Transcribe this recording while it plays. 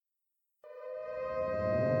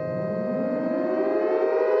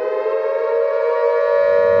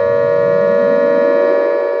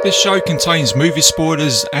This show contains movie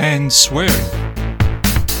spoilers and swearing.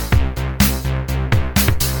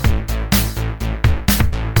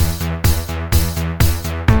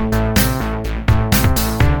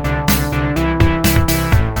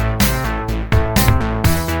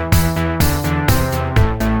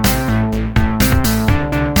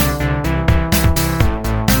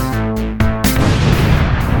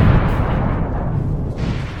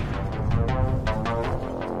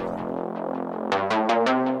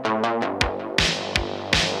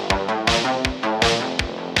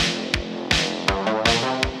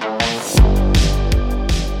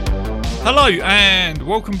 Hello and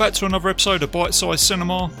welcome back to another episode of Bite Size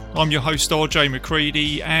Cinema. I'm your host RJ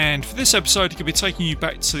McCready, and for this episode I'm going to be taking you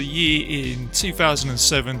back to the year in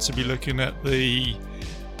 2007 to be looking at the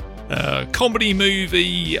comedy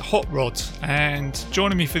movie Hot Rod. And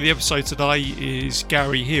joining me for the episode today is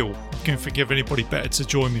Gary Hill. I couldn't think of anybody better to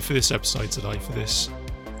join me for this episode today for this.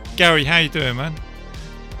 Gary, how you doing, man?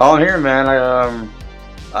 Oh, I'm here, man.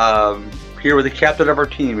 Here with the captain of our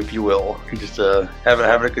team, if you will. Just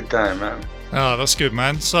having a good time, man. Oh, that's good,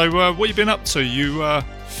 man. So, what you been up to? You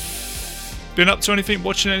been up to anything?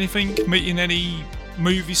 Watching anything? Meeting any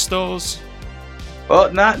movie stars?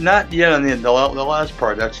 Well, not yet on the last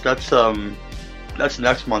part. That's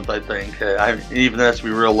next month, I think. Even that has to be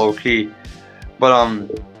real low key. But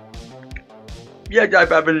yeah,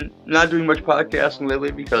 I've been not doing much podcasting lately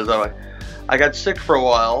because I got sick for a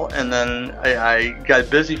while, and then I got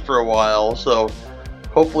busy for a while, so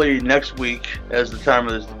hopefully next week, as the time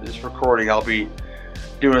of this recording, I'll be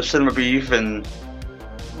doing a Cinema Beef and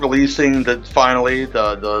releasing finally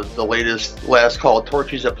the latest Last Call of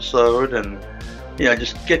Torchies episode, and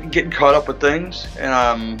just getting caught up with things, and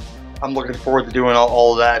I'm looking forward to doing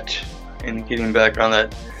all of that and getting back on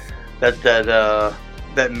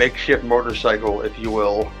that makeshift motorcycle, if you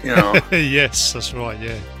will. Yes, that's right.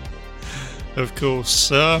 Yeah. Of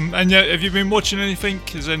course. And yeah, have you been watching anything?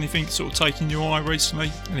 Has anything sort of taken your eye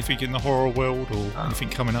recently? Anything in the horror world or anything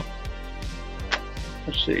coming up?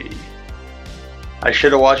 Let's see. I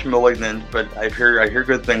should have watched *Malignant*, but I hear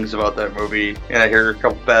good things about that movie, and I hear a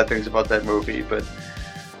couple bad things about that movie. But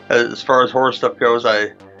as far as horror stuff goes,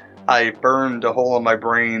 I burned a hole in my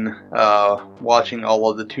brain watching all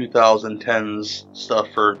of the 2010s stuff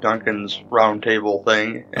for Duncan's Roundtable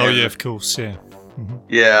thing. Oh yeah, of course, yeah. Mm-hmm.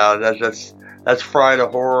 Yeah, that's fried a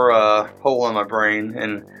horror hole in my brain,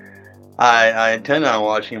 and I intend on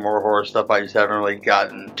watching more horror stuff. I just haven't really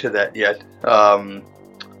gotten to that yet. I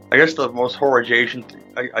guess the most horror adjacent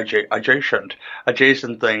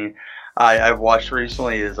thing I've watched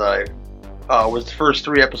recently is was the first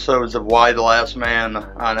 3 episodes of Y: The Last Man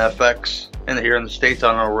on FX, and here in the States,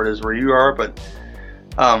 I don't know where it is where you are, but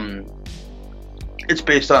it's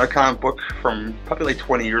based on a comic book from probably like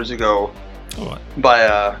 20 years ago. Right. By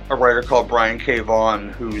a writer called Brian K. Vaughan,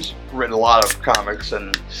 who's written a lot of comics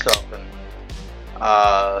and stuff, and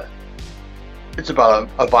it's about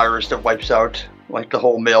a virus that wipes out like the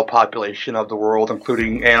whole male population of the world,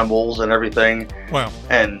 including animals and everything. Wow.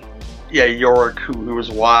 And yeah, Yorick, who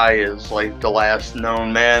is Y, is like the last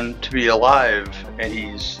known man to be alive, and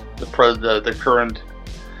he's the current.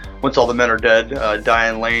 Once all the men are dead,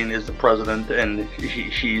 Diane Lane is the president, and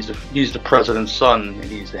he's the president's son, and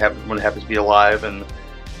he's the one that happens to be alive, and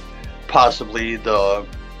possibly the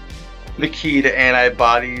key to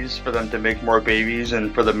antibodies for them to make more babies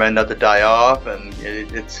and for the men not to die off. And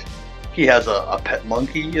he has a pet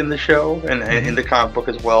monkey in the show and in the comic book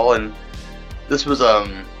as well. And this was a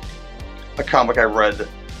comic I read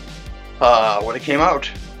when it came out.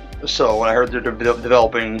 So when I heard they're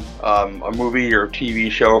developing a movie or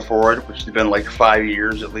TV show for it, which has been like 5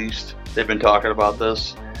 years at least, they've been talking about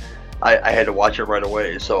this, I had to watch it right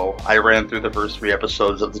away. So I ran through the first 3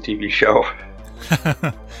 episodes of the TV show.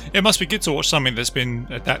 It must be good to watch something that's been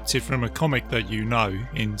adapted from a comic that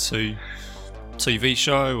into TV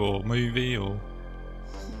show or movie or.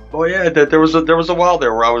 Oh yeah, there was a while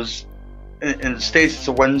there where I was in the States. It's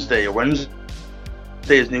a Wednesday.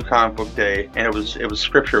 Day is New Comic Book Day, and it was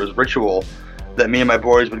scripture, it was ritual that me and my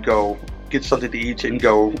boys would go get something to eat and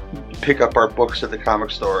go pick up our books at the comic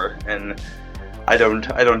store. And I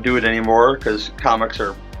don't do it anymore because comics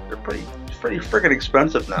they're pretty freaking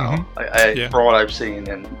expensive now. Mm-hmm. From what I've seen,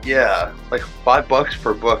 and yeah, like $5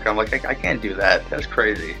 per book. I'm like, I can't do that. That's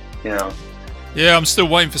crazy, Yeah, I'm still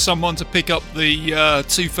waiting for someone to pick up the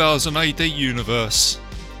 2000 AD universe,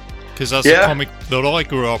 because that's a comic that I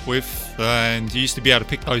grew up with. And you used to be able to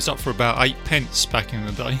pick those up for about 8p back in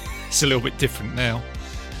the day. It's a little bit different now.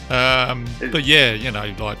 But yeah,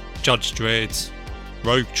 like Judge Dredd,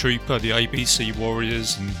 Rogue Trooper, the ABC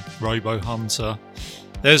Warriors, and Robo Hunter.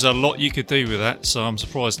 there's a lot you could do with that. So I'm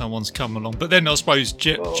surprised no one's come along. But then I suppose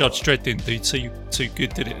Judge Dredd didn't do too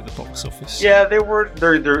good, did it, at the box office? Yeah, they were.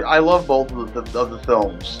 They're I love both of the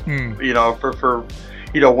films. You know, for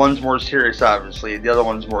one's more serious, obviously. The other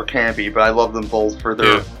one's more campy, but I love them both for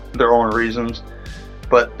their own reasons.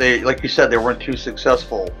 But they, like you said, they weren't too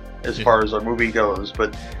successful as far as a movie goes.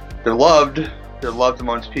 But they're loved. They're loved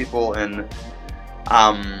amongst people, and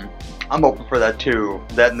I'm open for that too.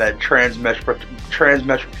 That and that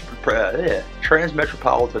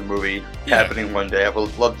Transmetropolitan movie happening one day. I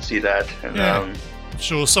would love to see that. And, I'm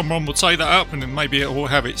sure someone will take that up, and then maybe it will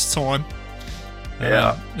have its time.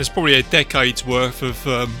 There's probably a decade's worth of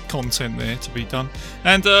content there to be done.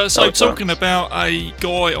 And talking about a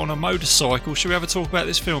guy on a motorcycle, should we have a talk about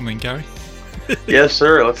this film then, Gary? Yes,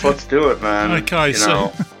 sir. Let's do it, man. Okay,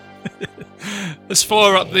 so let's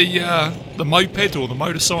fire up the moped or the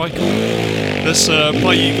motorcycle. Let's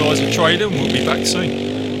play you guys a trailer, and we'll be back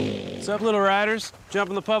soon. What's up, little riders? Jump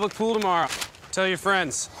in the public pool tomorrow. Tell your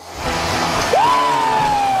friends.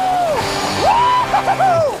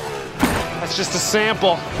 That's just a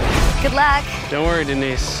sample. Good luck. Don't worry,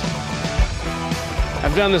 Denise.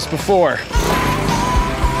 I've done this before.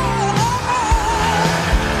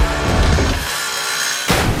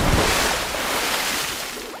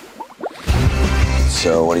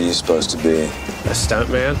 So, what are you supposed to be? A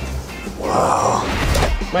stuntman. Wow.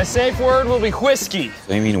 My safe word will be whiskey.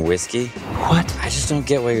 So you mean whiskey? What? I just don't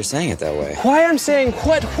get why you're saying it that way. Why I'm saying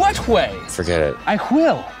what way? Forget it. I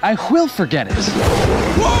will forget it.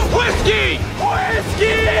 Whoa, whiskey!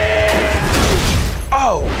 Whiskey!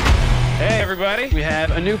 Oh! Hey, everybody. We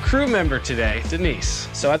have a new crew member today, Denise.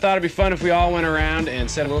 So I thought it'd be fun if we all went around and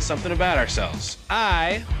said a little something about ourselves.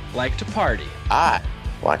 I like to party. I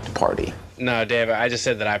like to party. No, Dave, I just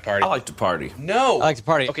said that I party. I like to party. No. I like to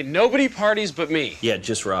party. Okay, nobody parties but me. Yeah,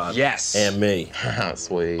 just Rod. Yes. And me.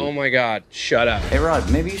 Sweet. Oh my God, shut up. Hey, Rod,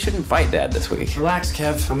 maybe you shouldn't fight Dad this week. Relax,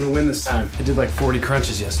 Kev. I'm gonna win this time. I did like 40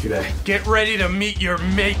 crunches yesterday. Get ready to meet your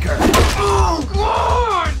maker. Oh,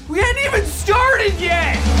 God! We hadn't even started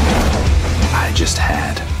yet! I just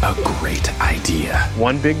had a great idea.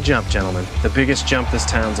 One big jump, gentlemen. The biggest jump this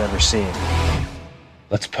town's ever seen.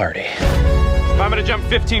 Let's party. If I'm gonna jump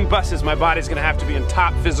 15 buses, my body's gonna have to be in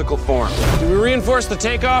top physical form. Do we reinforce the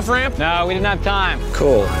takeoff ramp? No, we didn't have time.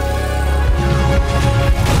 Cool.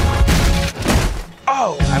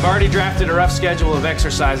 Oh! I've already drafted a rough schedule of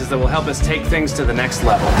exercises that will help us take things to the next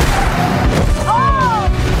level. Oh!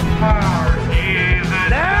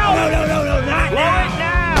 Now! No, not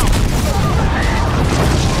now!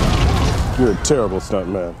 You're a terrible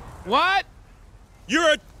stuntman. What?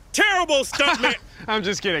 You're a terrible stuntman! I'm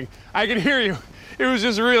just kidding. I can hear you. It was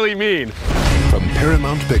just really mean. From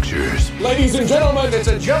Paramount Pictures. Ladies and gentlemen, it's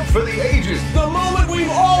a jump for the ages. The moment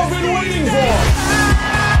we've all been waiting for.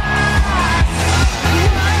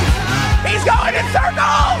 He's going in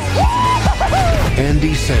circles!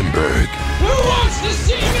 Andy Samberg. Who wants to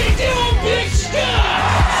see me do big stuff?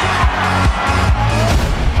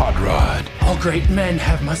 Hot Rod. All great men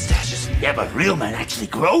have mustaches. Yeah, but real men actually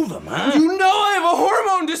grow them, huh? You know I have a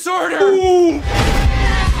hormone disorder! Ooh.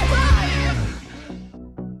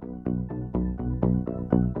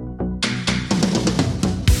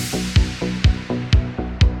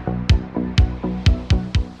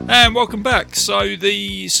 And welcome back. So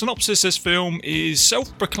the synopsis of this film is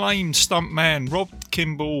self-proclaimed stuntman Rob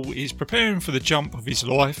Kimball is preparing for the jump of his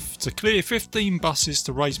life to clear 15 buses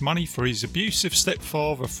to raise money for his abusive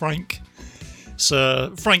stepfather Frank.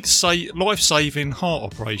 So Frank's life-saving heart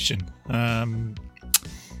operation.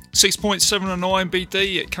 6.709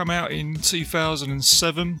 BD. It came out in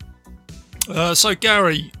 2007. So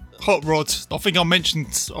Gary, Hot Rod. I think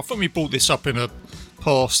we brought this up in a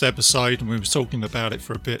past episode and we were talking about it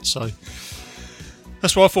for a bit, so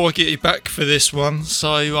that's why I thought I'd get you back for this one.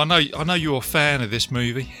 So I know you're a fan of this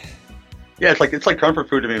movie. Yeah, it's like comfort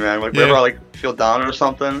food to me, man. Like whenever I feel down or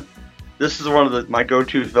something, this is one of my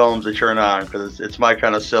go-to films to turn on because it's my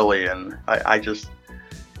kind of silly, and I just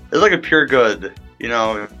it's like a pure good, you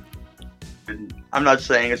know. I'm not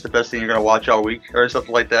saying it's the best thing you're gonna watch all week or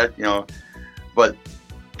something like that, you know, but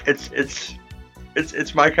it's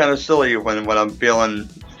my kind of silly when I'm feeling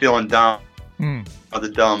down on the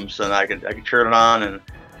dumps, and I can turn it on and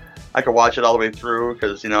I can watch it all the way through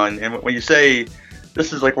because, you know, and when you say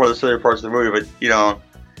this is like one of the sillier parts of the movie, but you know,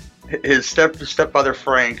 his stepfather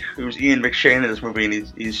Frank, who's Ian McShane in this movie, and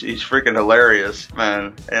he's freaking hilarious,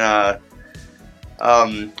 man. And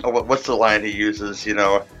what's the line he uses? You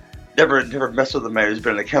know, never mess with a man who's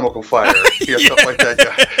been in a chemical fire. You know, stuff like that.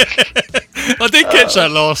 Yeah. I did catch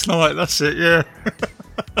that last night. That's it. Yeah.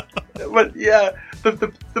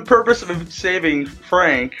 the purpose of him saving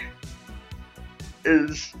Frank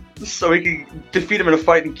is so he can defeat him in a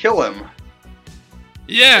fight and kill him.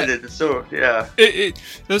 Yeah. Yeah.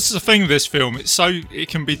 That's the thing with this film. It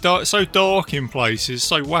can be so dark in places,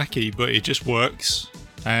 so wacky, but it just works,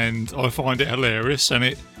 and I find it hilarious.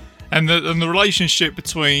 And the relationship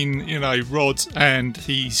between Rod and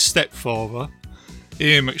his stepfather,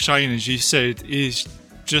 Ian McShane, as you said, is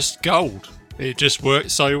just gold. It just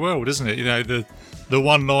works so well, doesn't it? The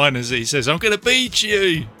one-liners he says, "I'm going to beat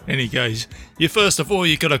you," and he goes, "First of all,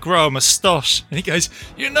 you got to grow a moustache," and he goes,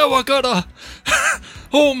 "I got a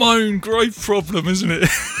hormone growth problem, isn't it?"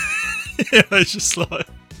 It's just like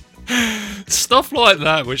stuff like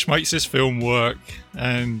that which makes this film work,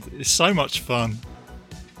 and it's so much fun.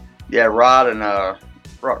 Yeah, Rod and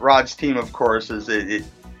Rod's team, of course,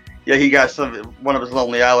 he got one of his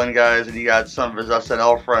Lonely Island guys, and he got some of his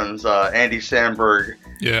SNL friends, Andy Samberg.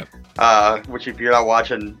 Yeah. Which, if you're not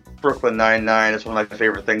watching Brooklyn Nine-Nine, it's one of my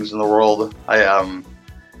favorite things in the world.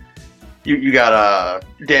 You got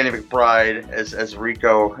Danny McBride as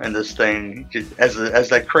Rico in this thing, as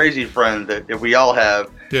that crazy friend that we all have.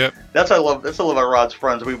 Yeah. That's what I love about Rod's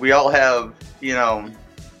friends. We all have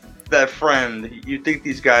that friend. You think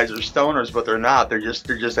these guys are stoners, but they're not. They're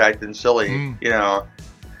just acting silly.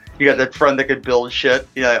 You got that friend that could build shit.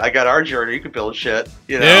 I got our journey. You could build shit.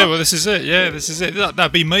 Yeah, well, this is it. Yeah, this is it.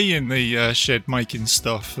 That'd be me in the shed making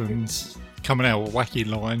stuff and coming out with wacky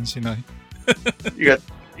lines. You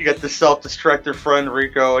got the self-destructor friend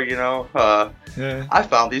Rico. Yeah. I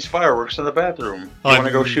found these fireworks in the bathroom. You want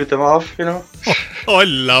to go shoot them off? I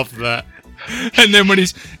love that. And then when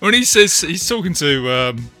he says he's talking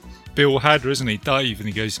to Bill Hader, isn't he, Dave, and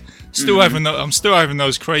he goes, I'm still having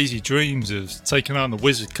those crazy dreams of taking on the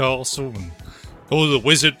wizard castle and all the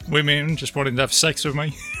wizard women just wanting to have sex with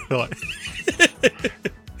me. Like,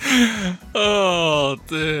 oh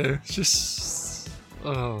dear, just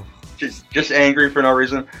angry for no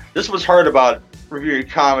reason. This was hard about reviewing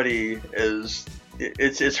comedy. Is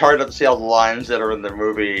it's hard not to see all the lines that are in the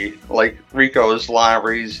movie, like Rico's line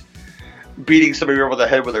where he's beating somebody over the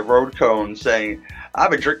head with a road cone, saying, I've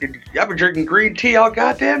been drinking green tea all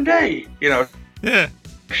goddamn day. Yeah.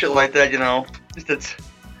 Shit like that.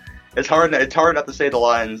 It's hard not to say the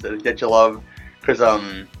lines that you love, because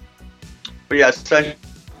but yeah,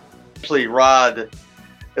 essentially Rod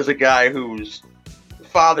is a guy whose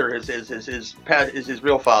father is his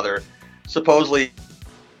real father. Supposedly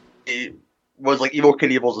he was like Evel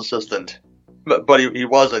Knievel's assistant, but he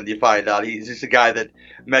wasn't. You find out he's just a guy that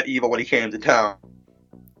met Evel when he came to town,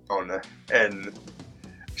 and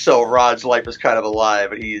so Rod's life is kind of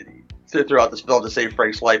alive, and he throughout this film to save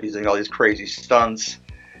Frank's life, he's doing all these crazy stunts,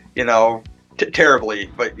 terribly,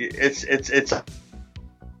 but it's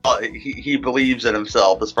he believes in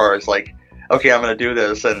himself as far as like, okay, I'm gonna do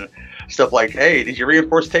this, and stuff like, hey, did you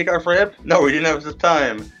reinforce takeoff ramp? No, we didn't have the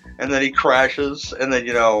time, and then he crashes, and then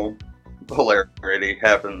hilarity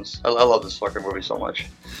happens. I love this fucking movie so much.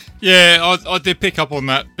 Yeah, I did pick up on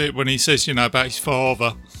that bit when he says, about his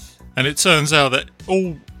father, and it turns out that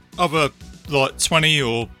all other like 20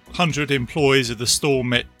 or 100 employees of the store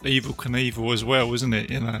met Evel Knievel as well, isn't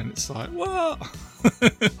it? And it's like, what?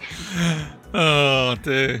 Oh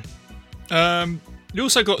dear. You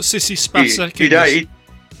also got Sissy Spacek. He died.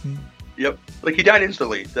 Yep, like he died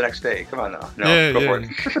instantly the next day. Come on now, go for it.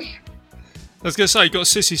 I was going to say, you got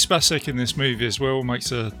Sissy Spacek in this movie as well.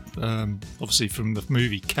 Makes her, obviously, from the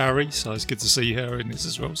movie Carrie, so it's good to see her in this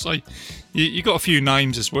as well. So you got a few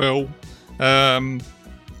names as well.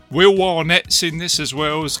 Will Arnett's in this as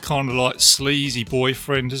well as kind of like sleazy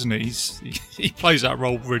boyfriend, isn't he? He plays that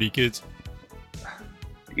role really good.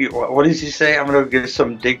 What does he say? I'm going to get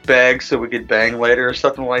some dick bags so we could bang later or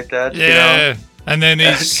something like that. Yeah, and then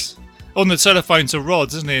he's on the telephone to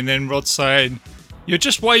Rod, isn't he? And then Rod's saying, you're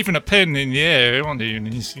just waving a pen in the air, aren't you?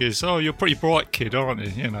 And he goes, oh, you're a pretty bright kid, aren't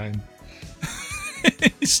you?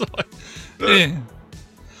 It's like, yeah.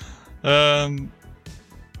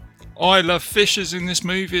 Isla Fisher's in this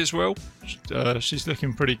movie as well. She's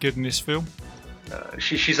looking pretty good in this film.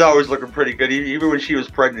 She's always looking pretty good. Even when she was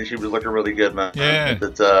pregnant, she was looking really good, man. Yeah.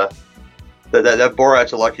 That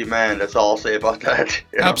Borat's a lucky man. That's all I'll say about that.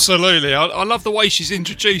 Absolutely. I love the way she's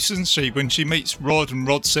introduced, isn't she? When she meets Rod and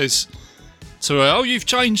Rod says to her, oh, you've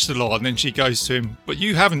changed a lot. And then she goes to him, but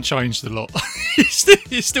you haven't changed a lot.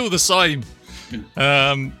 He's still the same.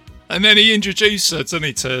 And then he introduced her, doesn't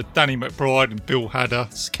he, to Danny McBride and Bill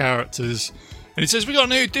Hader's characters. And he says, we got a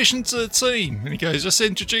new addition to the team. And he goes, let's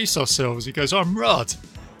introduce ourselves. He goes, I'm Rod,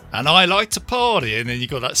 and I like to party. And then you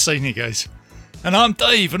got that scene, he goes, and I'm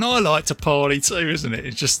Dave, and I like to party too, isn't it?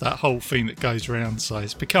 It's just that whole thing that goes around. So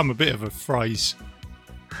it's become a bit of a phrase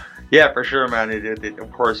Yeah, for sure, man.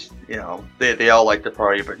 Of course, they all like to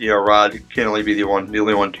party, but Rod can only be the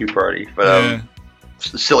only one to party. But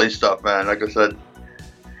silly stuff, man. Like I said,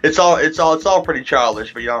 it's all pretty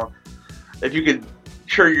childish. But if you could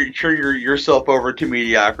turn yourself over to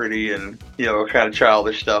mediocrity and kind of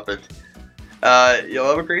childish stuff, you'll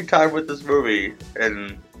have a great time with this movie.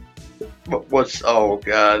 And oh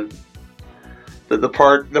god, the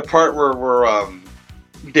part where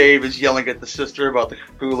Dave is yelling at the sister about the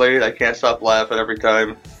Kool-Aid. I can't stop laughing every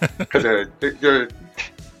time because they're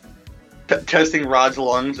testing Rod's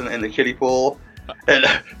lungs in the kiddie pool, and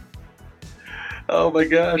oh my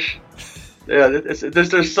gosh, yeah,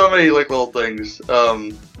 there's so many like little things.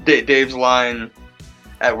 Dave's line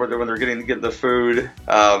when they're getting the food,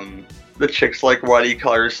 the chick's like, "Why do you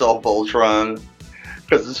call yourself Voltron?"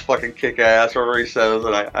 Because it's fucking kick ass, or whatever he says,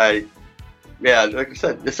 and yeah, like I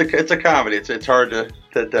said, it's a comedy. It's hard to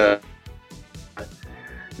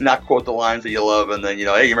not quote the lines that you love, and then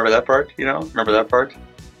hey, you remember that part? Remember that part?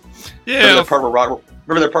 Yeah. Remember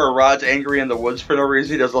that part where Rod's angry in the woods for no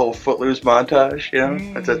reason? He does the whole Footloose montage.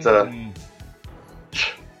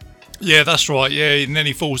 Yeah, that's right. Yeah, and then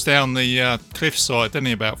he falls down the cliffside, doesn't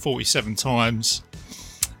he? About 47 times,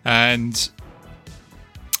 and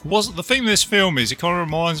the thing with this film is it kind of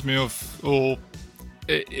reminds me of, or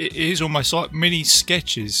it is almost like mini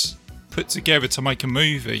sketches put together to make a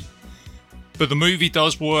movie. But the movie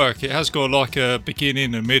does work. It has got like a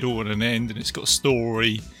beginning, a middle, and an end, and it's got a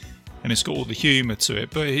story, and it's got all the humour to it.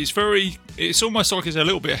 But it's almost like it's a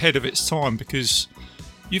little bit ahead of its time, because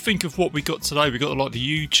you think of what we got today. We got like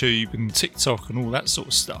the YouTube and TikTok and all that sort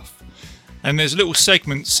of stuff. And there's little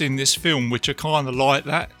segments in this film which are kind of like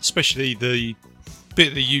that, especially the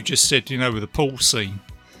bit that you just said, with the pool scene.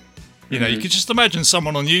 You could just imagine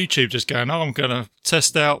someone on YouTube just going, "Oh, I'm going to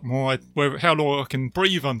test out how long I can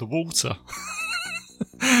breathe underwater."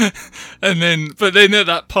 But then at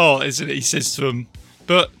that part, isn't it? He says to him,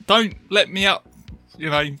 "But don't let me up.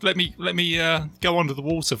 Let me go under the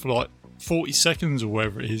water for like 40 seconds or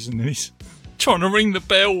whatever it is." And then he's trying to ring the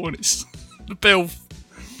bell, and it's the bell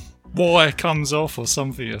wire comes off or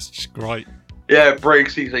something. That's just great. Yeah, it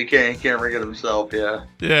breaks. He can't ring it himself. Yeah.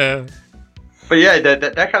 Yeah. But yeah,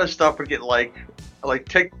 that kind of stuff would get like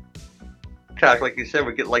TikTok, like you said,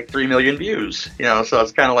 would get like 3 million views. So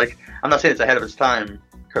it's kind of like, I'm not saying it's ahead of its time,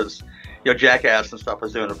 because Jackass and stuff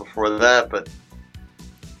was doing it before that, but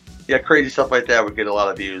yeah, crazy stuff like that would get a lot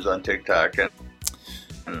of views on TikTok. And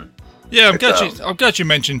yeah, I'm glad you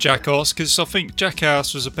mentioned Jackass, because I think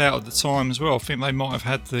Jackass was about at the time as well. I think they might have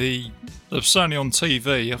had certainly on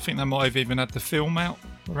TV. I think they might have even had the film out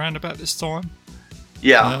around about this time.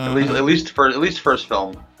 Yeah, at least first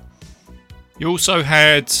film. You also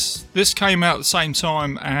had, this came out at the same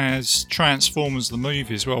time as Transformers the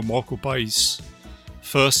movie as well. Michael Bay's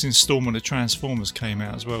first instalment of Transformers came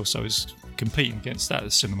out as well, so it's competing against that at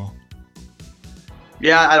the cinema.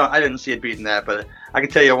 Yeah, I didn't see it beating that, but I can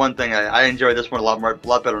tell you one thing: I enjoyed this one a lot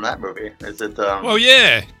better than that movie. Well,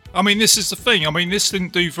 yeah. I mean, this is the thing. I mean, this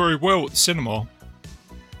didn't do very well at the cinema.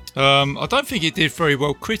 I don't think it did very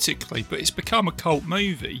well critically, but it's become a cult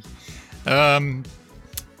movie. Even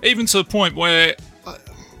to the point where a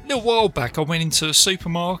little while back I went into a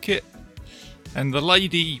supermarket and the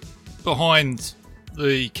lady behind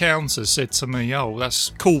the counter said to me, "Oh,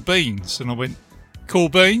 that's Cool Beans." And I went, "Cool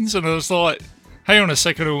Beans?" And I was like, hang on a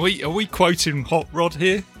second, are we quoting Hot Rod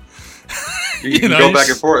here? You can go back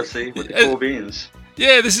and forth, see, with the Cool Beans.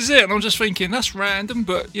 Yeah, this is it. And I'm just thinking, that's random,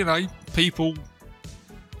 but, people,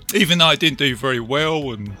 even though it didn't do very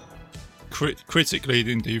well and critically it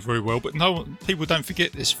didn't do very well, but people don't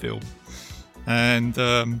forget this film. And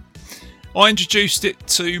I introduced it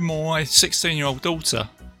to my 16-year-old daughter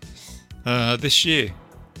this year,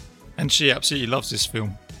 and she absolutely loves this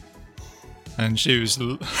film. And she was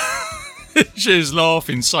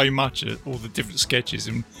laughing so much at all the different sketches,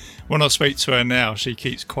 and when I speak to her now, she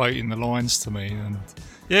keeps quoting the lines to me. And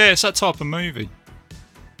yeah, it's that type of movie.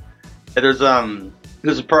 There's a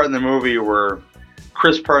part in the movie where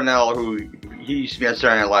Chris Parnell, who he used to be on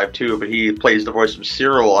Saturday Night Live too, but he plays the voice of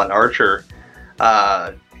Cyril on Archer.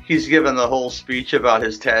 He's given the whole speech about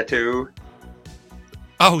his tattoo.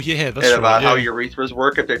 Oh yeah, that's and right. About how urethras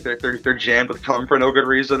work if they're jammed with cum for no good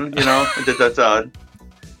reason,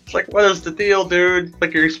 It's like, what is the deal, dude?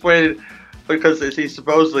 Like, you're explaining, because he's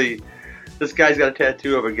supposedly, this guy's got a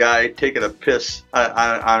tattoo of a guy taking a piss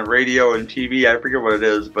on radio and TV. I forget what it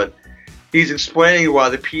is, but he's explaining why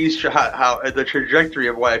how the trajectory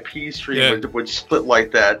of why a pea stream would split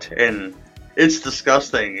like that, and it's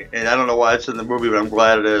disgusting. And I don't know why it's in the movie, but I'm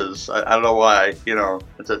glad it is. I don't know why.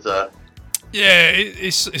 Yeah,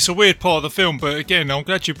 it's a weird part of the film, but again, I'm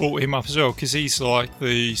glad you brought him up as well, because he's like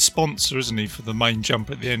the sponsor, isn't he, for the main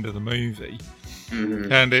jump at the end of the movie.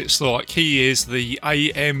 Mm-hmm. And it's like he is the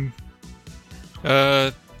AM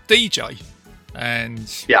DJ,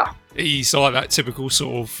 and Yeah. he's like that typical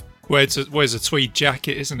sort of wears a tweed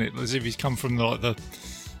jacket, isn't it? As if he's come from like the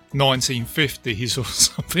 1950s or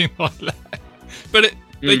something like that. But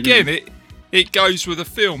again, it goes with the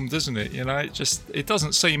film, doesn't it? You know, it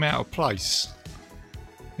doesn't seem out of place.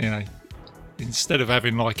 You know, instead of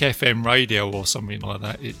having like FM radio or something like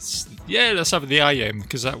that, let's have the AM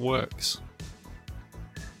because that works.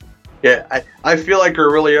 Yeah, I feel like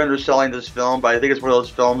we're really underselling this film, but I think it's one of those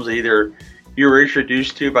films that either you were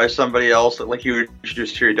introduced to by somebody else, like you were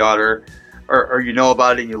introduced to your daughter, or you know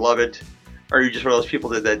about it and you love it, or you're just one of those people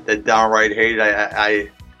that downright hate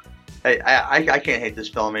it. I can't hate this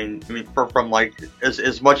film. I mean, from like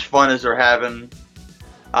as much fun as they're having,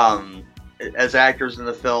 as actors in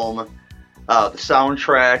the film, the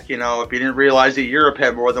soundtrack. You know, if you didn't realize that Europe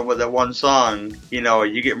had more than that one song, you know,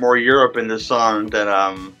 you get more Europe in this song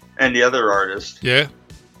than any other artist. Yeah.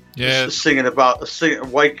 Singing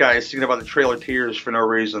white guys singing about the Trail of Tears for no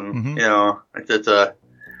reason. Mm-hmm. You know, it's a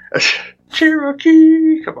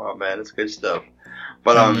Cherokee. Come on, man, it's good stuff.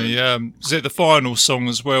 But is it the final song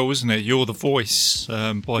as well, isn't it? You're the Voice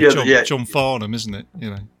by John Farnham, isn't it? You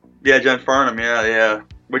know. Yeah, John Farnham. Yeah.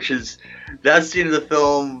 Which is that scene of the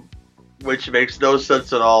film, which makes no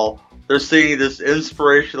sense at all. They're singing this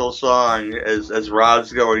inspirational song as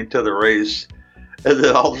Rod's going to the race, and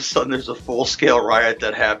then all of a sudden there's a full-scale riot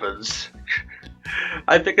that happens.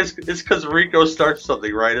 I think it's because Rico starts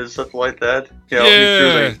something, right? Is something like that? You know,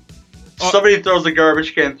 yeah. Somebody throws a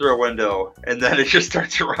garbage can through a window, and then it just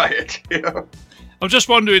starts a riot. You know? I'm just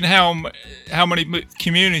wondering how many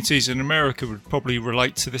communities in America would probably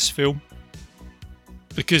relate to this film,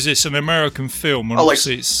 because it's an American film, and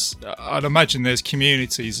obviously I'd imagine there's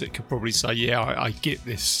communities that could probably say, "Yeah, I get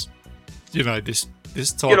this." You know, this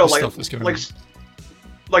type of stuff that's going on.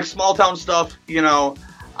 Like small town stuff. You know,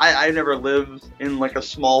 I never lived in like a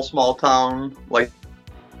small town. Like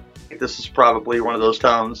this is probably one of those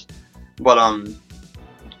towns. But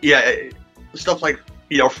stuff like,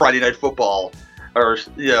 you know, Friday Night Football, or,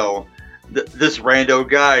 you know, this rando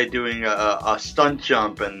guy doing a stunt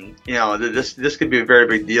jump, and, you know, this could be a very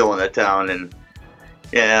big deal in that town, and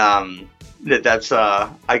that's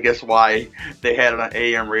I guess why they had it on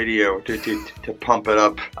AM radio to pump it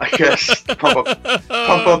up. I guess pump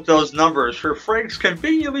up those numbers for Frank's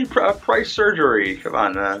conveniently priced surgery. Come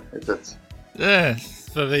on, it's yeah.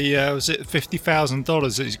 For the was it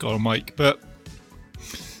 $50,000 that he's got to make? But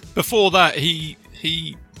before that, he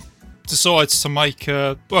decides to make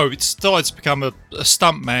he decides to become a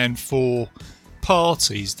stuntman for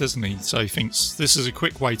parties, doesn't he? So he thinks this is a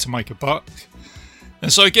quick way to make a buck.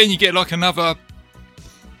 And so again, you get like another,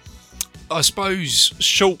 I suppose,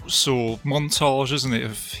 shorts or montage, isn't it,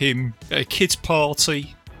 of him at a kid's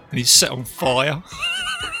party and he's set on fire.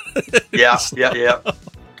 Yeah.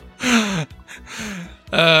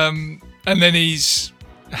 And then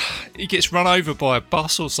he gets run over by a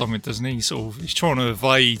bus or something, doesn't he? He's trying to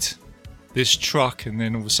evade this truck, and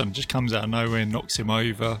then all of a sudden just comes out of nowhere and knocks him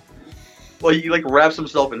over. Well, he like wraps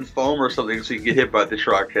himself in foam or something so he can get hit by the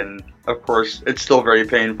truck, and of course it's still very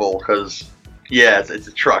painful because it's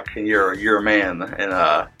a truck and you're a man,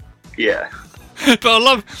 and yeah. But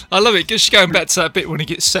I love it. Just going back to that bit when he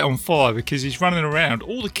gets set on fire, because he's running around.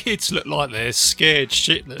 All the kids look like they're scared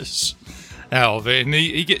shitless out of it, and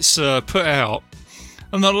he gets put out.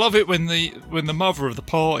 And I love it when the mother of the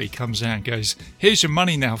party comes out and goes, "Here's your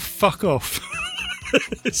money now, fuck off."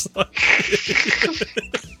 It's like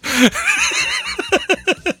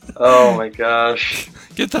oh my gosh.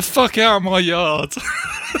 Get the fuck out of my yard.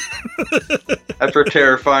 After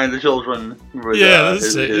terrifying the children with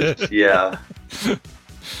that's it. Yeah.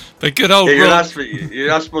 The good old you're not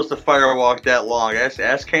supposed to firewalk that long.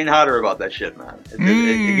 Ask Kane Hodder about that shit, man. It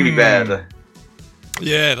can be bad.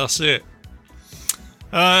 Yeah, that's it.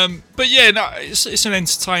 But yeah, no, it's an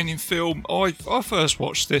entertaining film. I first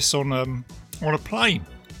watched this on a plane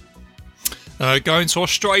going to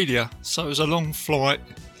Australia, so it was a long flight,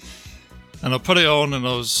 and I put it on, and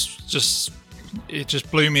it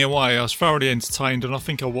just blew me away. I was thoroughly entertained, and I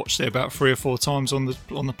think I watched it about 3 or 4 times on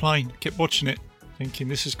the plane. Kept watching it, thinking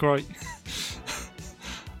this is great.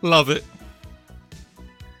 Love it.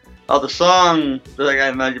 Oh, the song, like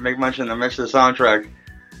I mentioned the soundtrack.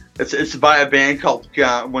 It's by a band called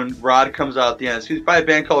Gown. When Rod comes out at the end, it's by a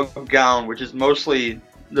band called Gown, which is mostly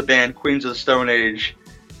the band Queens of the Stone Age.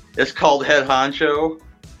 It's called Head Honcho.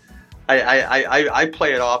 I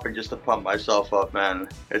play it often just to pump myself up, man.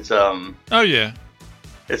 It's Oh yeah.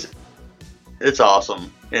 It's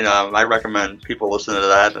awesome. I recommend people listen to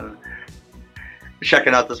that and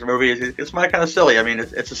checking out this movie. It's my kind of silly. I mean,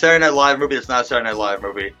 it's a Saturday Night Live movie. It's not a Saturday Night Live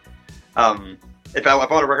movie. If I want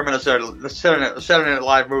to recommend a Saturday Night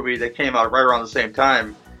Live movie that came out right around the same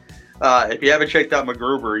time, if you haven't checked out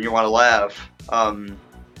MacGruber and you want to laugh,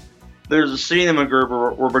 there's a scene in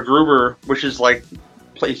MacGruber where MacGruber, which is like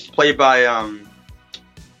played by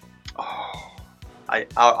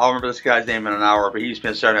I'll remember this guy's name in an hour, but he used to be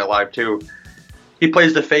on Saturday Night Live too. He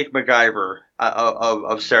plays the fake MacGyver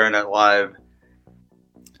of Saturday Night Live.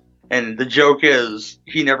 And the joke is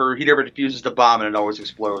he never defuses the bomb and it always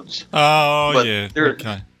explodes. Oh, but yeah.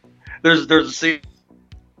 Okay. There's a scene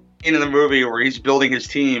in the movie where he's building his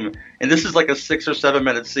team, and this is like a 6 or 7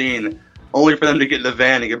 minute scene, only for them to get in the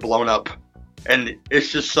van and get blown up, and it's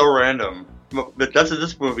just so random. But that's what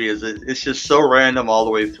this movie is. It's just so random all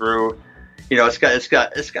the way through. It's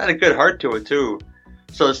got a good heart to it too.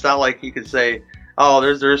 So it's not like you could say, oh,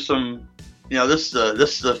 there's some, this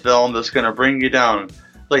is a film that's gonna bring you down.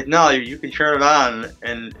 Like, no, you can turn it on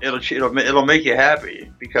and it'll make you happy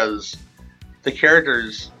because the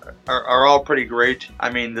characters are all pretty great. I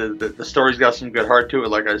mean, the story's got some good heart to it,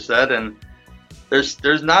 like I said, and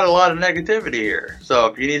there's not a lot of negativity here. So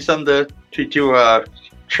if you need something to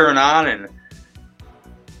turn on and,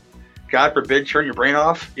 God forbid, turn your brain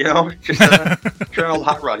off, just turn on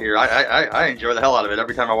Hot Rod here. I enjoy the hell out of it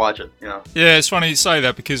every time I watch it, Yeah, it's funny you say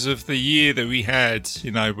that because of the year that we had,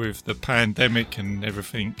 with the pandemic and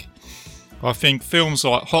everything. I think films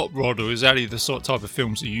like Hot Rod are exactly the type of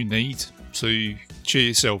films that you need to cheer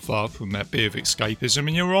yourself up and that bit of escapism.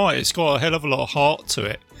 And you're right, it's got a hell of a lot of heart to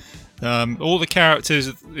it. All the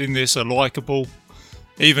characters in this are likeable.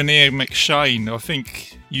 Even Ian McShane, I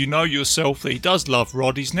think yourself that he does love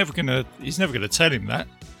Rod. He's never gonna tell him that.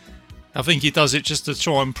 I think he does it just to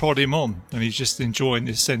try and prod him on, and he's just enjoying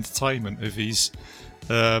this entertainment of his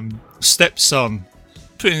stepson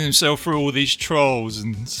putting himself through all these trials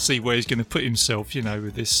and see where he's going to put himself,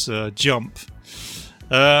 with this jump.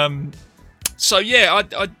 So yeah,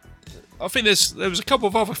 I think there was a couple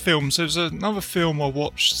of other films. There was another film I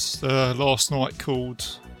watched last night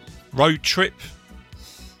called Road Trip,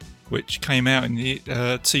 which came out in the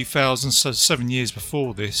 2000s, so 7 years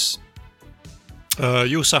before this.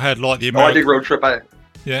 You also had like the American... I did Road Trip.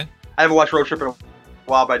 Yeah? I haven't watched Road Trip in a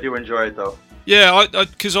while, but I do enjoy it though. Yeah,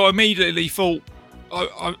 because I immediately thought...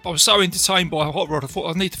 I was so entertained by Hot Rod, I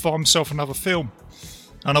thought I need to find myself another film.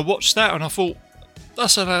 And I watched that and I thought,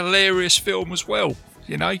 that's an hilarious film as well.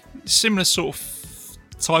 Similar sort of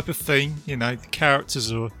type of thing. The characters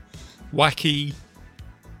are wacky.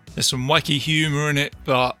 There's some wacky humour in it,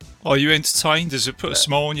 but are you entertained? Does it put a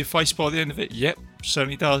smile on your face by the end of it? Yep,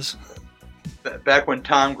 certainly does. Back when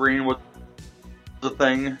Tom Green was the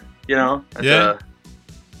thing, Yeah.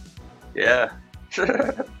 Yeah.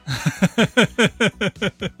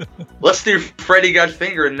 Let's do Freddy Got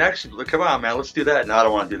Fingered next. Come on, man. Let's do that. No, I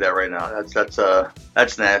don't want to do that right now.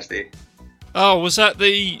 That's nasty. Oh, was that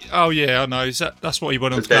the... Oh, yeah, I know. That's what he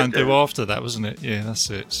went on to go and do after that, wasn't it? Yeah, that's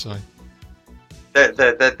it, so...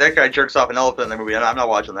 That guy jerks off an elephant in the movie. I'm not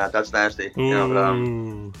watching that. That's nasty.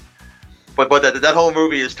 But that whole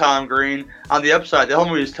movie is Tom Green. On the upside, the whole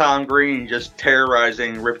movie is Tom Green just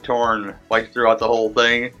terrorizing Rip Torn throughout the whole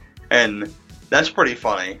thing, and that's pretty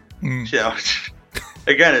funny. Again,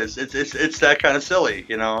 it's that kind of silly,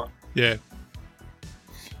 Yeah.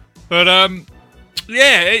 But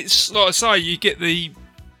yeah, it's like I say, you get the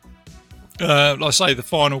like I say, the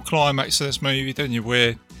final climax of this movie, don't you?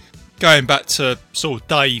 Where going back to sort of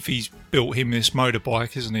Dave, he's built him this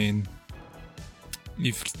motorbike, isn't he? And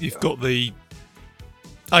you've got the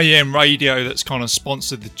AM radio that's kind of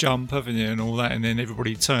sponsored the jump, haven't you, and all that, and then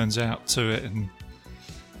everybody turns out to it, and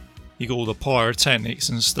you got all the pyrotechnics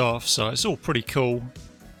and stuff, so it's all pretty cool.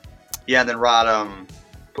 Yeah, and then Rod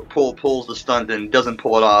pulls the stunt and doesn't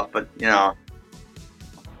pull it off, but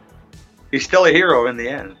he's still a hero in the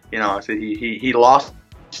end. So he lost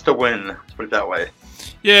to win. Let's put it that way.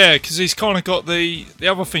 Yeah, because he's kind of got the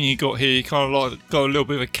other thing you got here. You kind of like got a little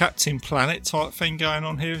bit of a Captain Planet type thing going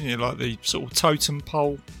on here. Like the sort of totem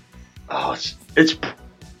pole. Oh, it's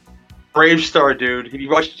Brave Star, dude. Have you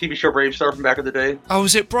watched the TV show Brave Star from back in the day? Oh,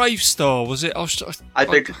 was it Brave Star? Was it? I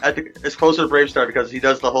think it's closer to Brave Star because he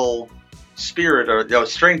does the whole spirit or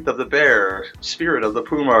strength of the bear, spirit of the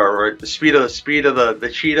puma, or the speed of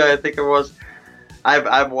the cheetah. I think it was.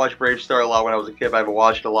 I've watched Brave Star a lot when I was a kid. I've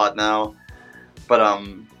watched a lot now. But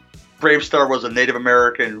Brave Star was a Native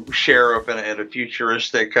American sheriff in a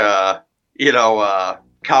futuristic, cowboy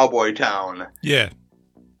town. Yeah.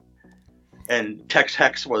 and Tex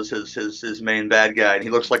Hex was his main bad guy, and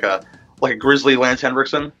he looks like a grizzly Lance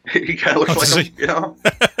Henriksen. He kind of looks like him, you know.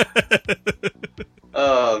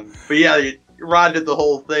 But yeah, Rod did the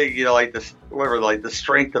whole thing, you know, like this, whatever, like the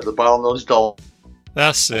strength of the bottlenose dolphin.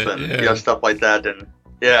 That's it. And, yeah. you know, stuff like that, and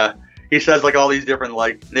yeah, he says like all these different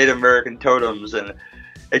like Native American totems, and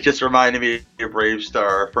it just reminded me of Brave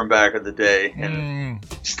Star from back in the day, and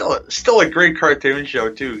still a great cartoon show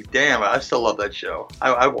too. Damn, I still love that show.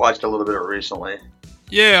 I watched a little bit of it recently.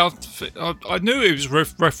 Yeah, I knew it was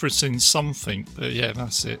referencing something, but yeah,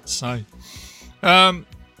 that's it. So,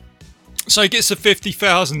 so he gets the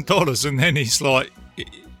 $50,000, and then he's like,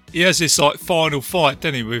 he has this like final fight,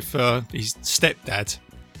 doesn't he, with his stepdad?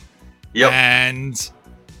 Yep. And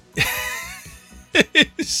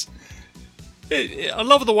I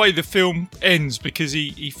love the way the film ends, because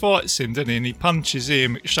he fights him, doesn't he? And he punches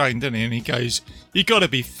Ian McShane, doesn't he? And he goes, "You got to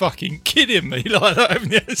be fucking kidding me!" Like that.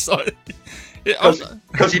 It's like,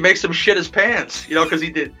 because he makes him shit his pants, you know. Because he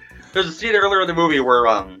did. There's a scene earlier in the movie where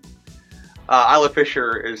Isla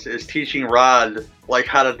Fisher is teaching Rod like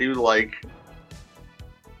how to do like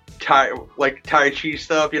Tai Chi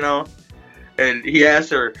stuff, you know. And he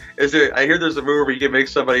asked her, "Is there? I hear there's a move where you can make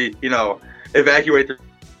somebody, you know, evacuate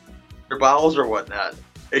their bowels or whatnot."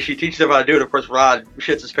 And she teaches him how to do it. Of course, Rod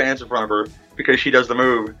shits his pants in front of her because she does the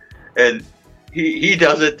move, and he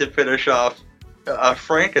does it to finish off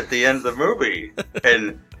Frank at the end of the movie.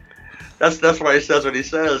 And that's why he says what he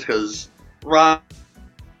says, because Rod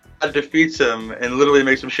defeats him and literally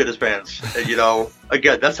makes him shit his pants. And you know,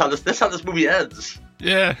 again, that's how this movie ends.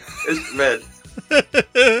 Yeah, it's man.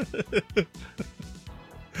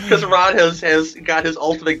 Because Rod has got his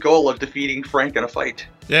ultimate goal of defeating Frank in a fight.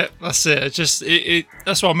 Yeah, that's it. It's just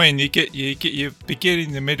that's what I mean. You get your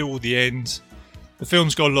beginning, the middle, the end. The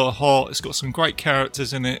film's got a lot of heart. It's got some great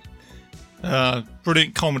characters in it.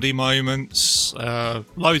 Brilliant comedy moments.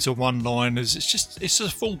 Loads of one-liners. It's a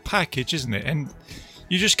full package, isn't it? And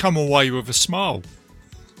you just come away with a smile.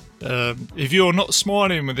 If you're not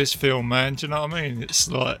smiling with this film, man, do you know what I mean? It's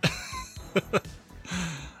like,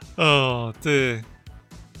 oh dear.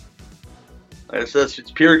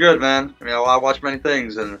 It's pure good, man. I mean, I watch many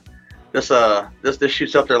things, and this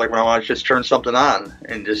shoots up there like when I want to just turn something on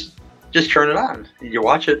and just turn it on. You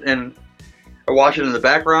watch it and or watch it in the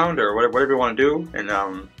background or whatever you want to do, and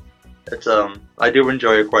I do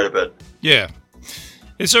enjoy it quite a bit. Yeah.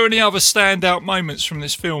 Is there any other standout moments from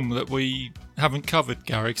this film that we haven't covered,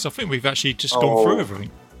 Gary? Because I think we've actually just gone through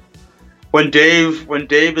everything. When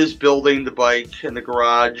Dave is building the bike in the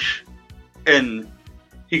garage, and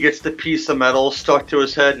he gets the piece of metal stuck to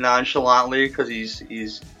his head nonchalantly because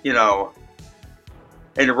he's you know,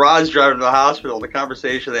 and Rod's driving to the hospital. The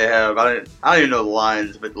conversation they have, I don't even know the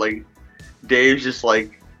lines, but like Dave's just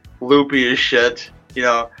like loopy as shit. You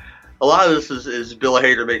know, a lot of this is Bill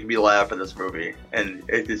Hader making me laugh in this movie, and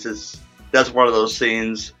that's one of those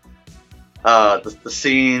scenes. The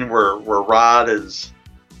scene where Rod is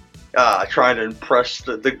trying to impress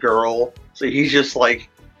the girl, so he's just like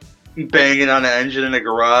banging on an engine in a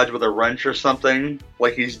garage with a wrench or something,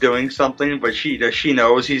 like he's doing something, but she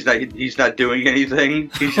knows he's not doing anything.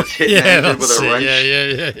 He's just hitting the engine with a wrench.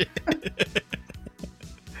 Yeah.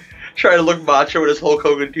 Trying to look macho with his Hulk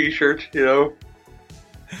Hogan t-shirt, you know.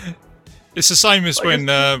 It's the same as when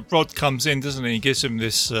Rod comes in, doesn't he? He gives him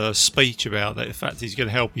this speech about that, the fact he's going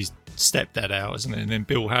to help his stepdad out, isn't it? And then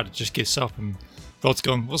Bill Hader just gets up and Rod's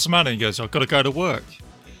gone, "What's the matter?" He goes, "I've got to go to work."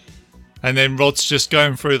 And then Rod's just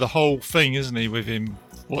going through the whole thing, isn't he, with him,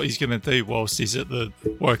 what he's going to do whilst he's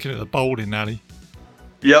working at the bowling alley.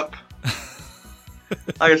 Yep.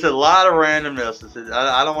 Like I said, a lot of randomness.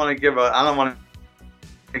 I don't want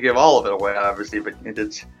to give all of it away, obviously, but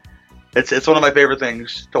it's one of my favorite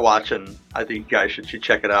things to watch, and I think you guys should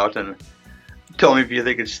check it out. And tell me if you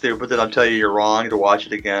think it's stupid, then I'll tell you you're wrong to watch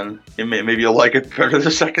it again. Maybe you'll like it better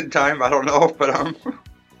the second time. I don't know, but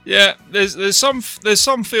yeah, there's some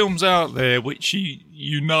films out there which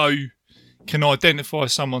you know can identify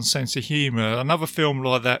someone's sense of humour. Another film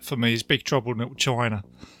like that for me is Big Trouble in Little China.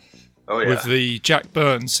 Oh yeah. With the Jack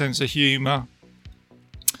Burton sense of humour.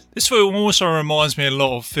 This film also reminds me a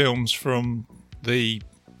lot of films from the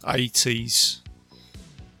 80s,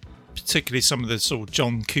 particularly some of the sort of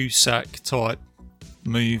John Cusack type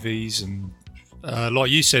movies, and like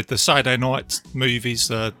you said, the Saturday night movies,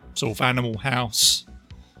 the sort of Animal House.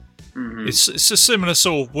 Mm-hmm. It's a similar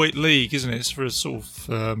sort of league, isn't it? It's for a sort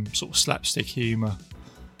of slapstick humour.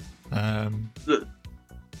 The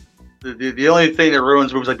only thing that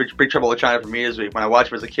ruins movies like Big Trouble in China for me is when I watch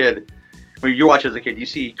them as a kid. When you watch it as a kid, you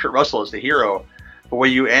see Kurt Russell as the hero, But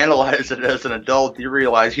when you analyze it as an adult, you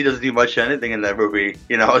realize he doesn't do much of anything in that movie.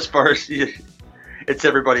 As far as it's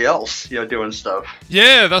everybody else, doing stuff.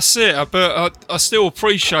 Yeah, that's it. But I still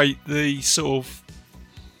appreciate the sort of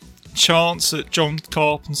chance that John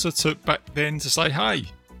Carpenter took back then to say, hey,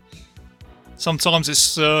 sometimes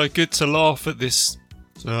it's good to laugh at this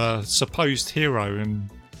supposed hero. And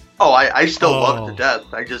I still love it to death.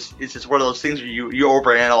 It's just one of those things where you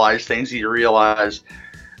overanalyze things and you realize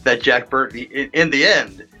that Jack Burton, in the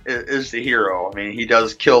end, is the hero. I mean, he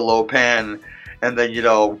does kill Lo Pan, and then,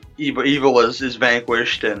 evil is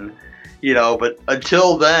vanquished, and, but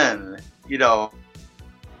until then,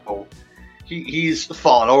 he's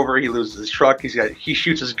fallen over, he loses his truck, he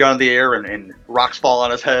shoots his gun in the air, and rocks fall on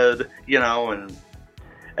his head, and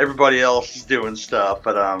everybody else is doing stuff,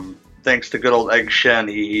 but, thanks to good old Egg Shen,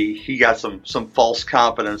 he got some false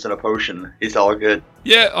confidence in a potion. He's all good.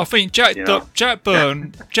 Yeah, I think Jack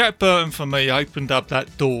Burton for me opened up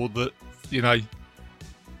that door that,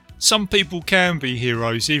 some people can be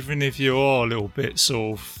heroes even if you are a little bit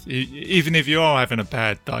even if you are having a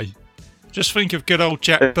bad day. Just think of good old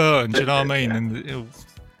Jack Burton, do you know what I mean?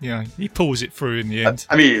 And he pulls it through in the end.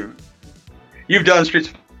 I mean, you've done Streets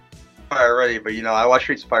of Fire already, but I watch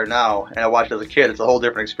Streets of Fire now, and I watched it as a kid. It's a whole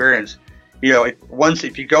different experience.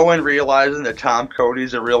 If you go in realizing that Tom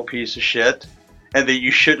Cody's a real piece of shit, and that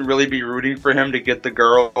you shouldn't really be rooting for him to get the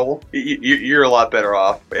girl, you're a lot better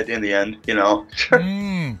off in the end.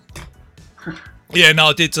 Yeah, no,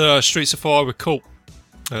 I did Streets of Fire with Colt.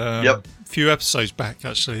 Yep. A few episodes back,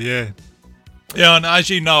 actually. Yeah, and as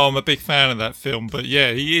you know, I'm a big fan of that film. But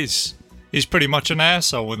yeah, he is. He's pretty much an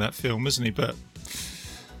asshole in that film, isn't he? But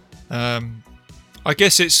I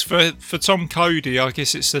guess it's for Tom Cody. I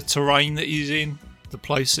guess it's the terrain that he's in, the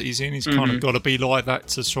place that he's in. He's kind of got to be like that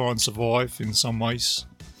to try and survive in some ways.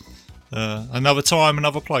 Another time,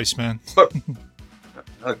 another place, man.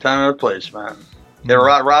 Another time, another place, man. Yeah,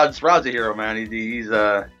 Rod's a hero, man.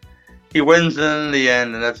 He wins in the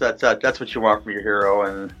end, and that's what you want from your hero.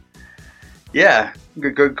 And yeah,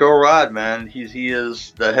 go Rod, man. He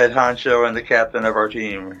is the head honcho and the captain of our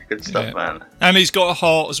team. Good stuff, man. And he's got a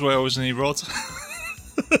heart as well, isn't he, Rod?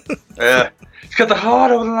 Yeah, he's got the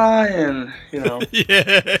heart of a lion. Yeah.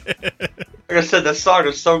 Like I said, that song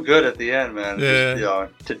is so good at the end, man. Yeah.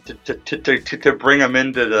 Just, to bring him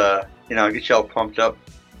into the, get you all pumped up.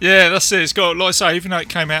 Yeah, that's it. It's got, like I say, even though it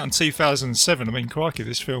came out in 2007, I mean, crikey,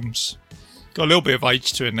 this film's got a little bit of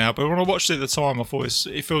age to it now. But when I watched it at the time, I thought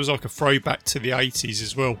it feels like a throwback to the 80s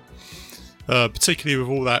as well. Particularly with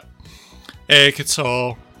all that air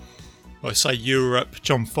guitar, like I say, Europe,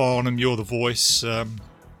 John Farnham, You're the Voice.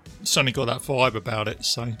 It's only got that vibe about it.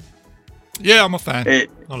 So, yeah, I'm a fan. I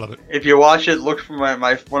love it. If you watch it, look for one of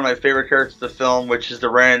my favorite characters of the film, which is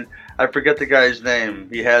I forget the guy's name.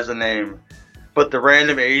 He has a name. But the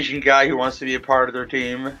random Asian guy who wants to be a part of their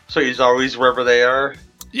team, so he's always wherever they are.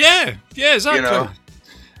 Yeah, exactly.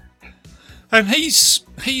 And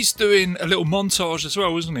he's doing a little montage as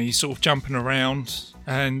well, isn't he? He's sort of jumping around,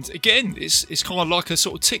 and again, it's kind of like a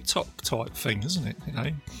sort of TikTok type thing, isn't it?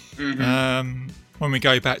 Mm-hmm. When we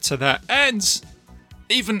go back to that, and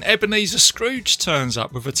even Ebenezer Scrooge turns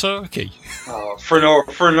up with a turkey. Oh, for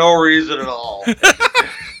no reason at all.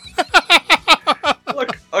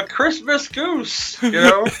 Look, a Christmas goose,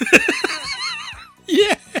 Yeah.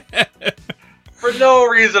 For no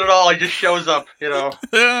reason at all, he just shows up,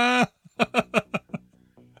 And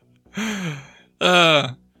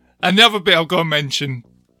the other bit I've got to mention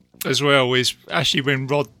as well is actually when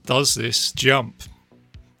Rod does this jump,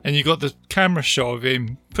 and you got the camera shot of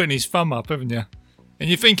him putting his thumb up, haven't you? And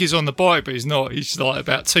you think he's on the bike, but he's not. He's like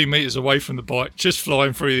about 2 meters away from the bike, just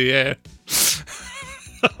flying through the air.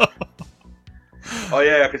 Oh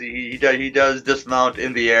yeah, because he does dismount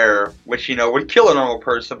in the air, which would kill a normal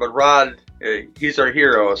person. But Rod, he's our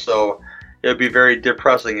hero, so it would be very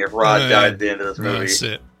depressing if Rod died at the end of this movie. That's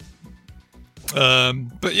it.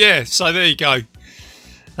 But yeah, so there you go.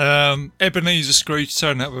 Ebenezer Scrooge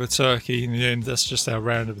turned up with a turkey in the end. That's just how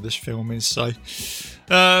random this film is. So,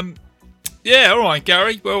 yeah, all right,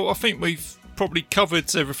 Gary. Well, I think we've probably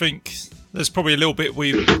covered everything. There's probably a little bit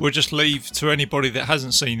we'll just leave to anybody that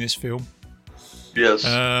hasn't seen this film. Yes.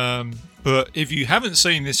 But if you haven't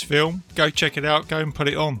seen this film, go check it out. Go and put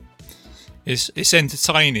it on. It's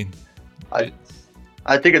entertaining. I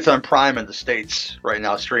think it's on Prime in the States right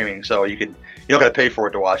now, streaming. So you don't got to pay for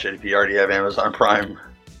it to watch it if you already have Amazon Prime.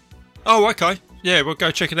 Oh, okay. Yeah, we'll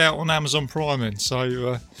go check it out on Amazon Prime then.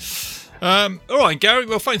 So, all right, Gary.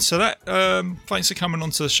 Well, thanks for that. Thanks for coming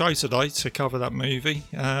onto the show today to cover that movie.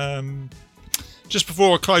 Just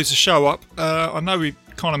before I close the show up, I know we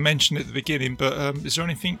kind of mentioned at the beginning, but is there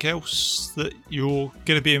anything else that you're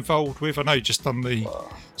going to be involved with? I know you just done the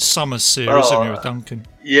summer series, haven't you, with Duncan?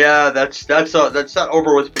 Yeah, that's not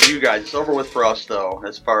over with for you guys. It's over with for us though,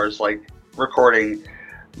 as far as like recording.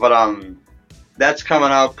 But that's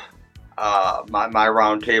coming up. My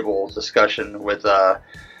roundtable discussion with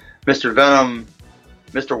Mr. Venom,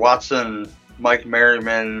 Mr. Watson, Mike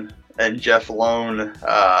Merriman, and Jeff Lone,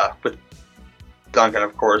 with Duncan,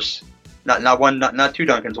 of course. Not two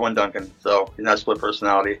Duncans, one Duncan. So he's not split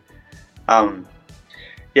personality. Yeah,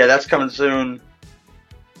 that's coming soon.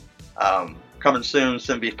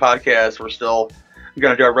 Simbeef Podcast. We're still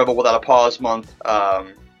going to do a Rebel Without a Pause month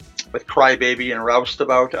with Crybaby and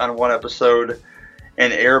Roustabout on one episode,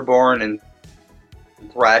 and Airborne and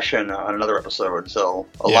Thrashing on another episode. So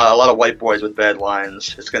a lot of white boys with bad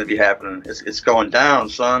lines. It's going to be happening. It's going down,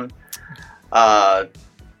 son.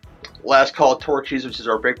 Last Call Torchies, which is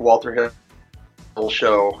our big Walter Hill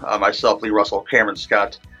show. Myself, Lee Russell, Cameron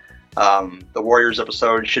Scott. The Warriors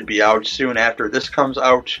episode should be out soon after this comes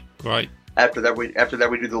out. Right. After that we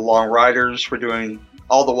do the Long Riders. We're doing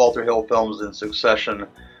all the Walter Hill films in succession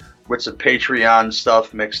with some Patreon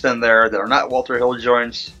stuff mixed in there that are not Walter Hill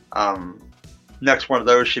joints. Next one of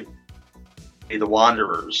those should be The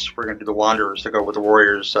Wanderers. We're going to do The Wanderers to go with the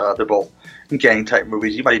Warriors. They're both gang type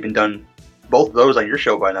movies. You might even done both of those on your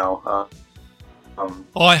show by now.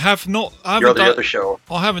 I have not. Your other show.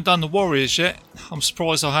 I haven't done The Warriors yet. I'm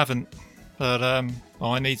surprised I haven't. But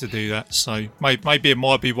I need to do that. So maybe it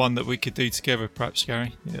might be one that we could do together, perhaps,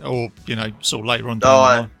 Gary. Or, sort of later on down the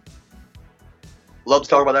line. Love to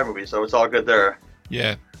talk about that movie, so it's all good there.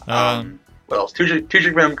 Yeah. What else? Two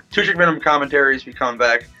Chick Venom commentaries be coming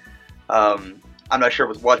back. I'm not sure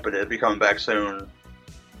with what, but it'll be coming back soon.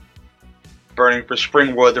 Burning for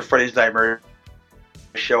Springwood, the Freddy's Nightmare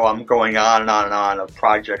show. I'm going on and on and on of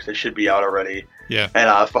projects that should be out already. Yeah.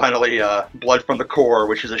 And finally, Blood from the Core,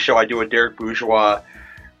 which is a show I do with Derek Bourgeois,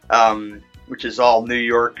 which is all New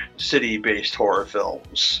York City-based horror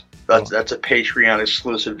films. That's a Patreon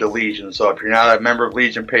exclusive to Legion. So if you're not a member of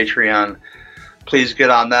Legion Patreon, please get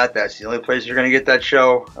on that. That's the only place you're going to get that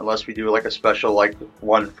show, unless we do like a special like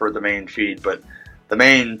one for the main feed. But the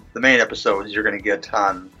main episodes you're going to get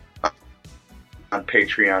on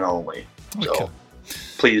Patreon only. Okay. So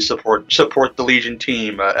please support the Legion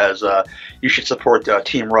team as you should support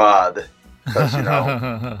Team Rod. Because,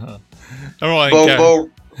 all right,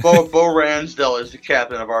 Bo Ransdell is the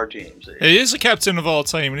captain of our team. See? He is the captain of our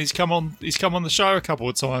team, and he's come on the show a couple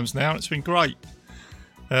of times now, and it's been great.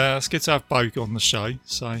 It's good to have Bo on the show.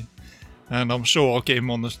 So, and I'm sure I'll get him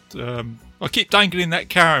on the. I keep dangling that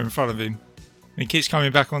carrot in front of him. He keeps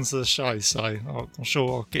coming back onto the show, so I'm sure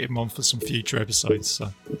I'll get him on for some future episodes.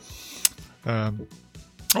 So, all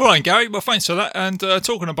right, Gary. Well, thanks for that. And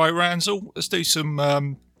talking about Ransel, let's do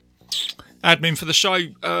some admin for the show.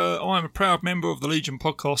 I am a proud member of the Legion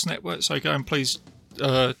Podcast Network, so go and please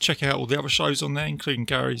check out all the other shows on there, including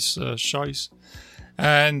Gary's shows.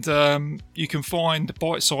 And you can find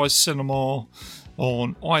Bite Size Cinema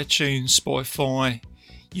on iTunes, Spotify,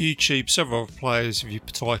 YouTube, several other players. If you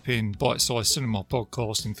type in Bite Size Cinema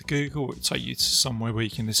Podcast into Google, it'll take you to somewhere where you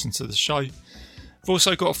can listen to the show. I've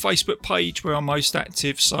also got a Facebook page where I'm most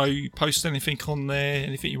active, so post anything on there,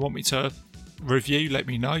 anything you want me to review, let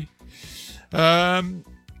me know.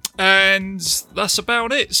 And that's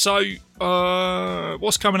about it. So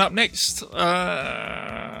what's coming up next?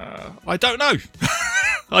 I don't know.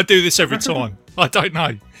 I do this every time. I don't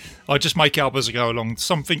know. I just make it up as I go along.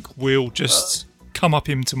 Something will just come up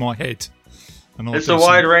into my head. And it's a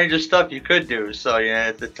wide range of stuff you could do. So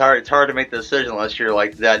it's hard to make the decision unless you're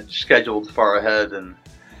like that scheduled far ahead. And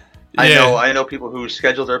I know people who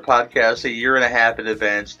schedule their podcasts a year and a half in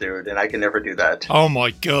advance, dude, and I can never do that. Oh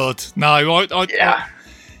my god, no! I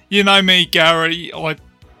you know me, Gary.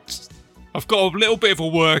 I've got a little bit of a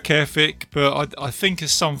work ethic, but I think of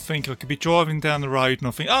something. I could be driving down the road and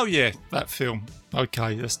I think, oh yeah, that film.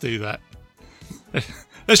 Okay, let's do that.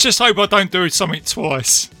 Let's just hope I don't do something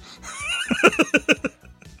twice.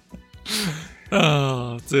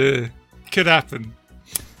 Oh dear, could happen.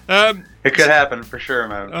 It could happen for sure,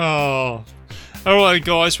 man. Oh, all right,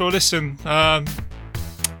 guys. Well, listen.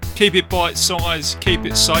 Keep it bite size, keep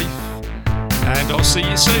it safe, and I'll see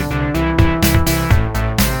you soon.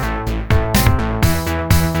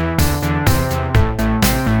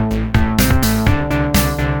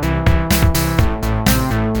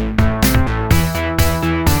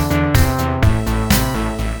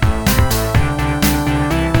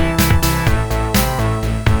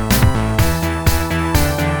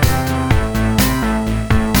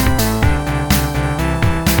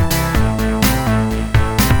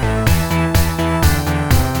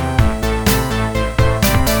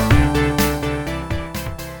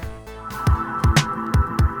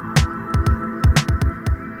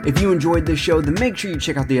 you enjoyed this show, then make sure you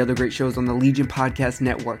check out the other great shows on the Legion Podcast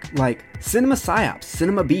Network, like Cinema Psyops,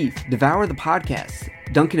 Cinema Beef, Devour the Podcast,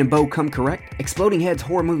 Duncan and Bo Come Correct, Exploding Heads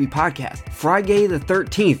Horror Movie Podcast, Friday the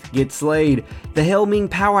 13th, Get Slayed, The Helming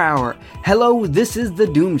Power Hour, Hello, This is the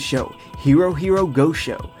Doom Show, Hero Hero Go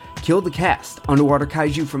Show, Kill the Cast, Underwater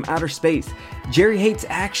Kaiju from Outer Space, Jerry Hates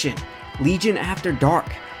Action, Legion After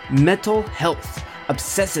Dark, Mental Health,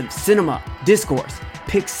 Obsessive Cinema, Discourse,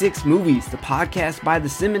 Pick 6 Movies, the podcast by The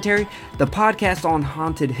Cemetery, the podcast on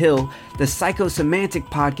Haunted Hill, the Psychosemantic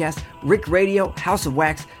Podcast, Rick Radio, House of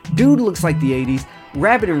Wax, Dude Looks Like the 80s,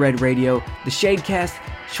 Rabbit and Red Radio, the Shadecast,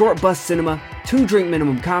 Short Bus Cinema, 2 Drink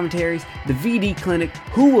Minimum Commentaries, the VD Clinic,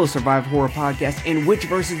 Who Will Survive Horror Podcast, and Witch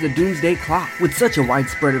vs. the Doomsday Clock. With such a wide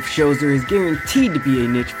spread of shows, there is guaranteed to be a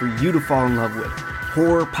niche for you to fall in love with.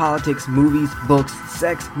 Horror, politics, movies, books,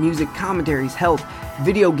 sex, music, commentaries, health,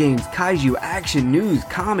 video games, kaiju, action, news,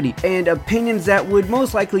 comedy, and opinions that would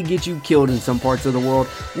most likely get you killed in some parts of the world.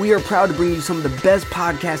 We are proud to bring you some of the best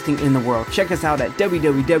podcasting in the world. Check us out at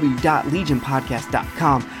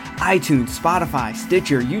www.legionpodcast.com, iTunes, Spotify,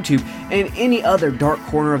 Stitcher, YouTube, and any other dark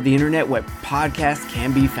corner of the internet where podcasts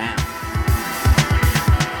can be found.